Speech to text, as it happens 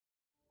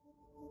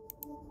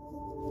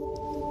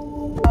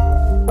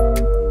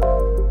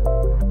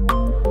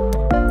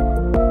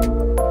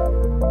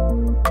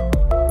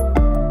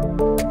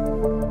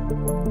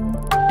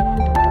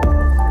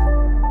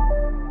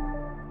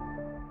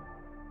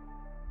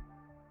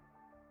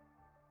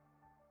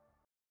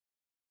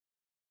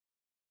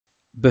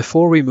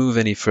Before we move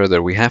any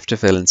further, we have to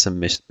fill in some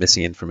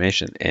missing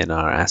information in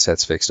our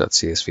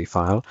AssetsFix.csv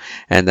file,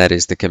 and that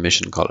is the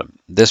commission column.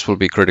 This will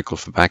be critical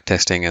for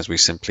backtesting as we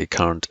simply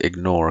can't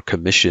ignore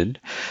commission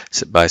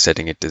by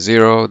setting it to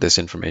 0. This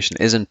information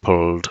isn't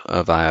pulled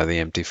via the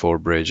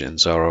MT5 Bridge in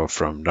Zorro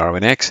from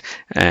Darwinex,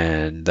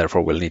 and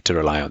therefore we'll need to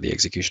rely on the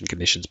execution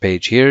conditions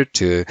page here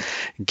to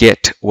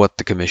get what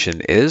the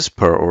commission is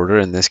per order.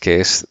 In this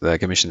case, the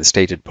commission is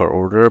stated per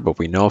order, but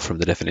we know from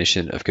the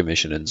definition of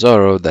commission in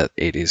Zorro that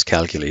it is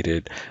calculated,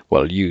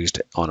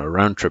 used on a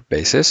round trip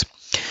basis.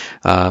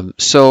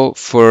 So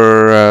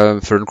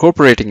for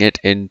incorporating it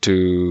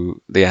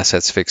into the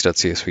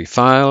AssetsFix.csv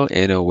file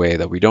in a way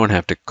that we don't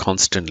have to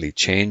constantly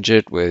change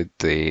it with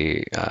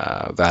the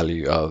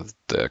value of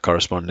the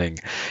corresponding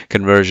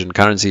conversion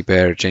currency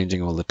pair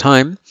changing all the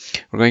time,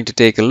 we're going to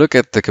take a look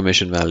at the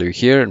commission value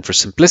here, and for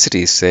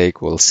simplicity's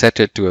sake, we'll set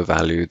it to a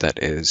value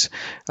that is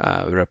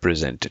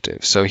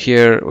representative. So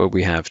here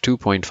we have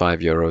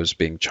 2.5 euros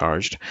being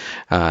charged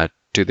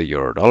to the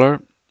euro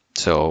dollar.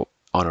 So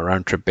on a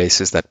round trip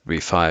basis, that would be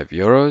 5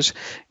 euros.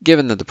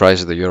 Given that the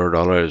price of the euro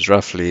dollar is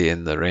roughly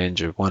in the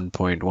range of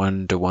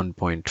 1.1 to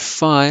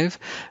 1.5,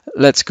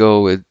 let's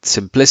go with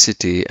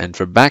simplicity, and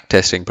for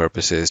backtesting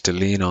purposes, to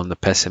lean on the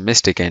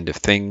pessimistic end of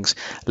things,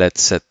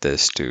 let's set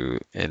this to,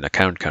 in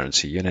account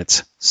currency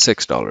units,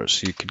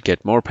 $6. You could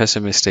get more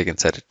pessimistic and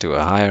set it to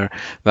a higher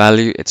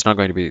value. It's not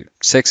going to be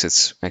 6,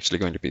 it's actually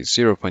going to be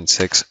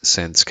 0.6,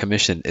 since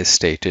commission is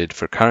stated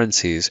for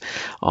currencies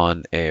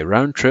on a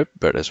round trip,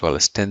 but as well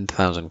as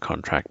 10,000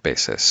 contract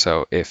basis.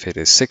 So if it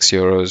is 6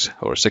 euros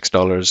or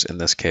 $6 in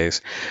this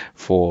case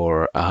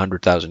for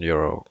 100,000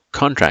 euro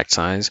contract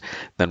size,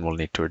 then we'll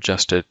need to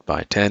adjust it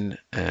by 10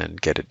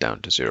 and get it down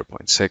to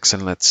 0.6.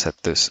 And let's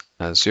set this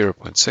as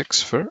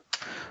 0.6 for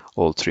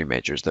all three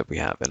majors that we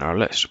have in our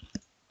list.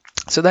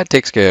 So that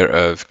takes care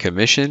of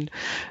commission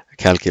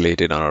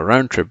calculated on a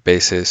round trip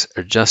basis,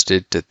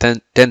 adjusted to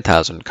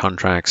 10,000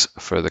 contracts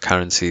for the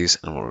currencies,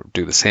 and we'll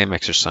do the same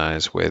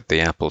exercise with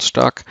the Apple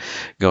stock,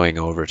 going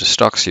over to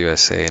Stocks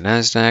USA and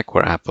NASDAQ,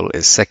 where Apple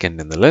is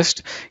second in the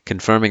list,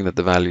 confirming that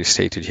the values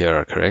stated here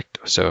are correct.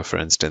 So for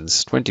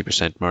instance,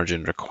 20%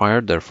 margin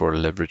required, therefore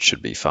leverage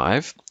should be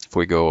 5. If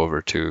we go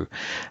over to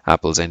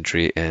Apple's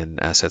entry in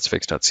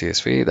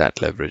AssetsFix.csv,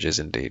 that leverage is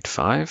indeed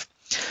 5.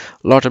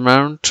 Lot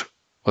amount,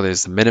 well,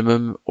 there's the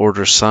minimum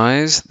order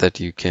size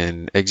that you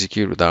can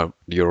execute without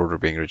your order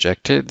being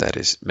rejected. That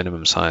is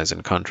minimum size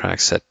in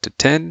contract set to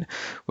 10,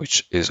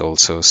 which is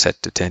also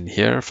set to 10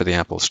 here for the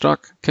Apple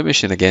stock.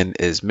 Commission again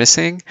is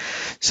missing.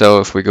 So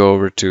if we go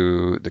over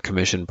to the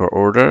commission per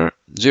order,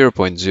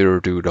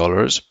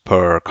 $0.02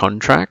 per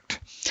contract.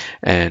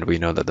 And we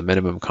know that the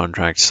minimum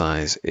contract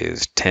size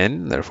is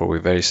 10. Therefore, we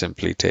very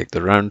simply take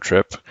the round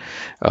trip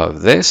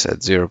of this at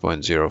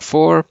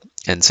 0.04.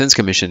 And since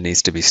commission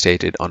needs to be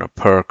stated on a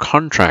per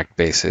contract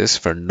basis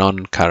for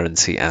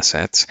non-currency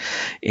assets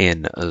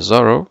in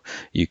Zorro,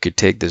 you could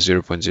take the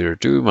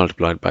 0.02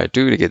 multiplied by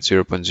 2 to get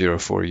 0.04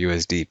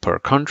 USD per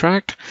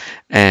contract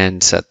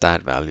and set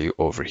that value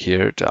over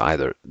here to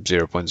either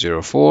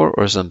 0.04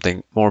 or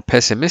something more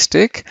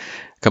pessimistic,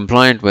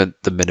 compliant with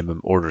the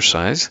minimum order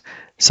size,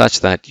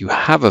 such that you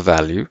have a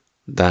value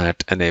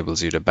that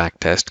enables you to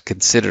backtest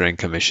considering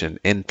commission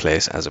in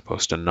place as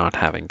opposed to not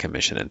having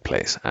commission in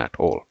place at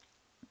all.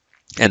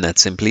 And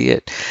that's simply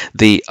it.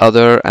 The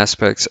other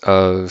aspects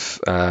of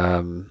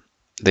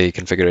the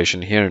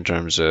configuration here in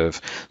terms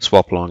of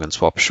swap long and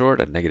swap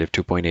short at negative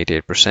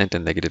 2.88%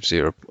 and negative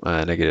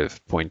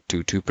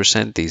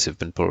 0.22%, these have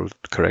been pulled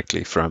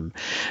correctly from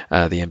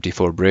the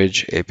MT5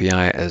 Bridge API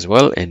as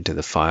well into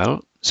the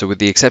file. So with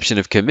the exception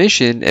of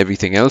commission,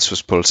 everything else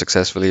was pulled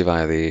successfully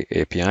via the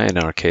API, in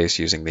our case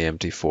using the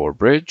MT5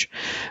 Bridge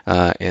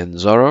in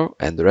Zorro,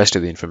 and the rest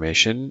of the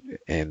information,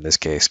 in this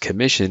case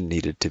commission,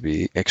 needed to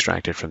be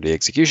extracted from the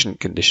execution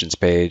conditions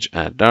page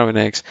at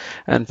Darwinex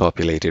and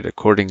populated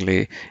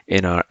accordingly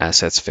in our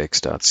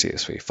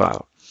AssetsFix.csv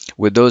file.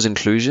 With those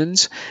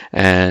inclusions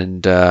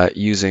and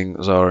using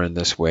Zorro in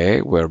this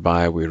way,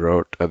 whereby we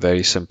wrote a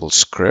very simple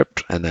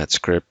script, and that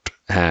script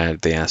had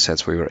the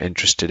assets we were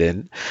interested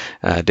in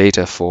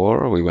data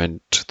for. We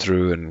went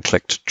through and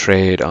clicked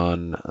trade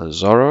on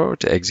Zorro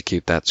to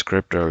execute that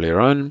script earlier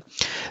on.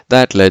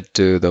 That led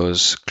to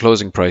those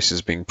closing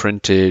prices being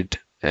printed,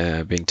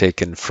 being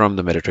taken from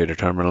the MetaTrader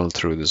terminal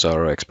through the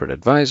Zorro Expert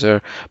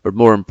Advisor. But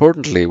more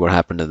importantly, what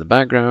happened in the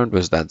background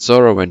was that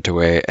Zorro went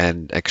away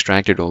and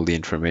extracted all the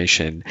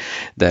information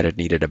that it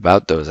needed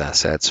about those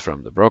assets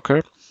from the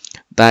broker.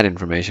 That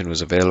information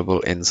was available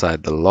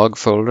inside the log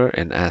folder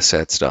in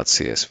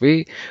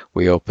assets.csv.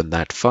 We opened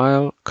that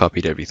file,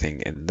 copied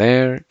everything in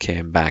there,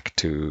 came back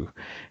to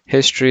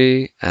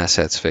history,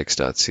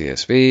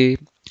 AssetsFix.csv,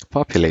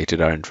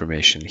 populated our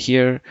information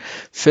here,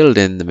 filled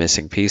in the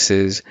missing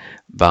pieces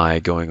by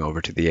going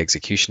over to the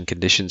execution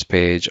conditions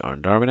page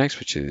on Darwinex,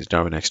 which is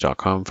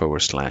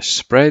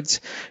darwinex.com/spreads.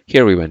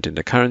 Here we went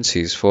into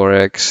currencies,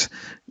 Forex,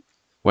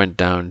 went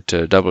down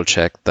to double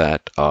check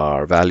that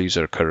our values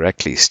are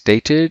correctly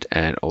stated,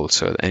 and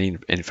also any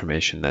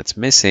information that's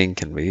missing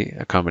can be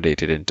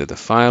accommodated into the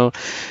file.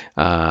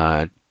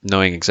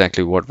 Knowing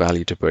exactly what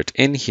value to put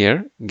in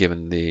here,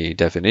 given the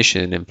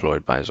definition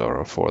employed by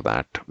Zorro for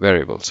that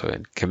variable. So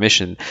in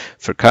commission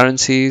for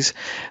currencies,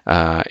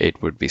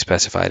 it would be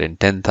specified in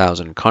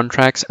 10,000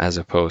 contracts as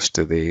opposed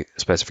to the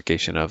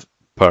specification of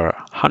per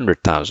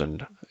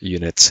 100,000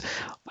 units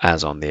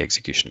as on the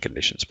execution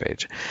conditions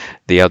page.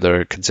 The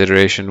other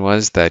consideration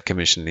was that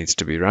commission needs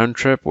to be round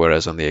trip,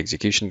 whereas on the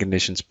execution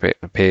conditions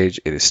page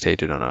it is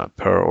stated on a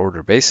per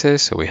order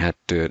basis. So we had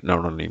to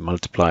not only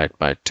multiply it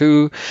by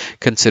 2,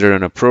 consider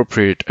an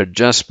appropriate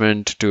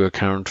adjustment to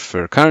account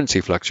for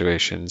currency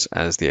fluctuations,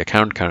 as the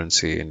account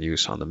currency in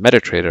use on the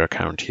MetaTrader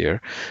account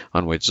here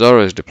on which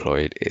Zorro is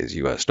deployed is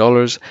US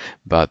dollars,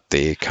 but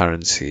the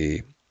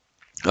currency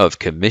of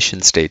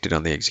commission stated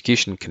on the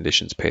execution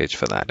conditions page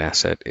for that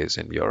asset is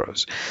in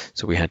euros.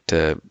 So we had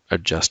to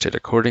adjust it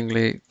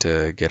accordingly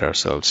to get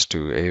ourselves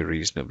to a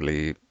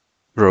reasonably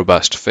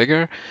robust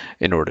figure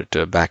in order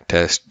to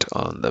backtest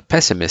on the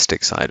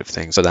pessimistic side of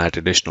things for that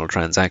additional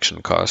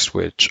transaction cost,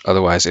 which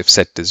otherwise, if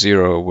set to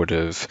 0, would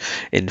have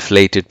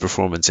inflated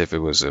performance if it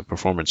was a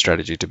performance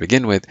strategy to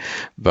begin with.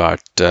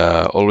 But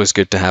always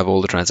good to have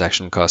all the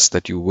transaction costs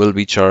that you will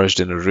be charged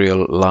in a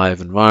real live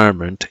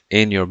environment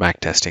in your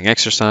backtesting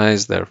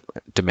exercise there,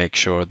 to make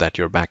sure that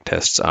your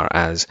backtests are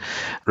as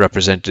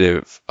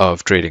representative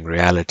of trading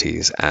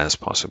realities as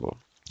possible.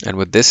 And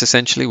with this,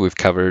 essentially, we've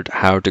covered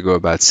how to go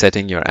about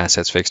setting your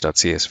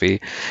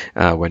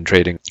AssetsFix.csv when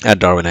trading at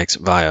Darwinex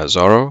via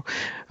Zorro.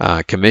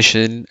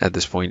 Commission at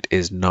this point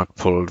is not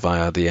pulled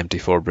via the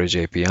MT5 Bridge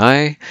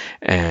API,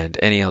 and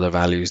any other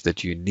values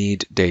that you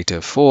need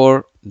data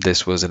for.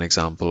 This was an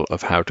example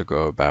of how to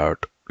go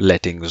about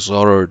letting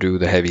Zorro do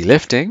the heavy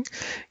lifting,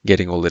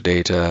 getting all the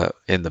data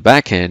in the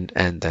back end,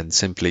 and then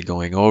simply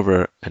going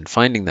over and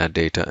finding that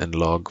data in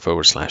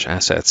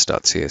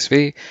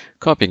log/assets.csv,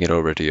 copying it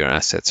over to your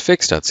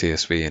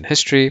AssetsFix.csv in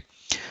history,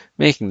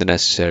 making the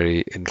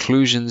necessary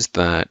inclusions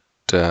that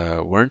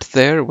weren't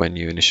there when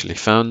you initially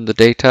found the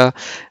data,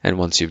 and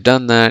once you've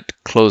done that,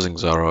 closing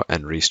Zorro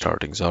and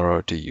restarting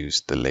Zorro to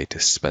use the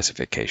latest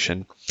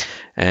specification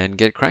and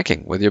get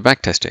cracking with your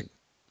backtesting.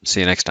 See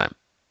you next time.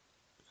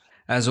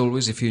 As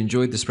always, if you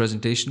enjoyed this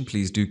presentation,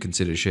 please do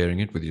consider sharing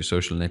it with your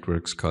social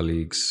networks,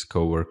 colleagues,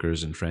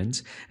 co-workers, and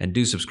friends. And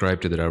do subscribe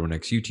to the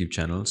Darwinex YouTube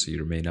channel so you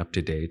remain up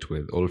to date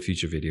with all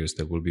future videos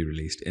that will be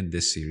released in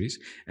this series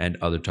and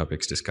other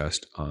topics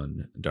discussed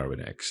on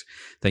Darwinex.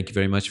 Thank you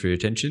very much for your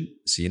attention.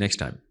 See you next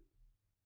time.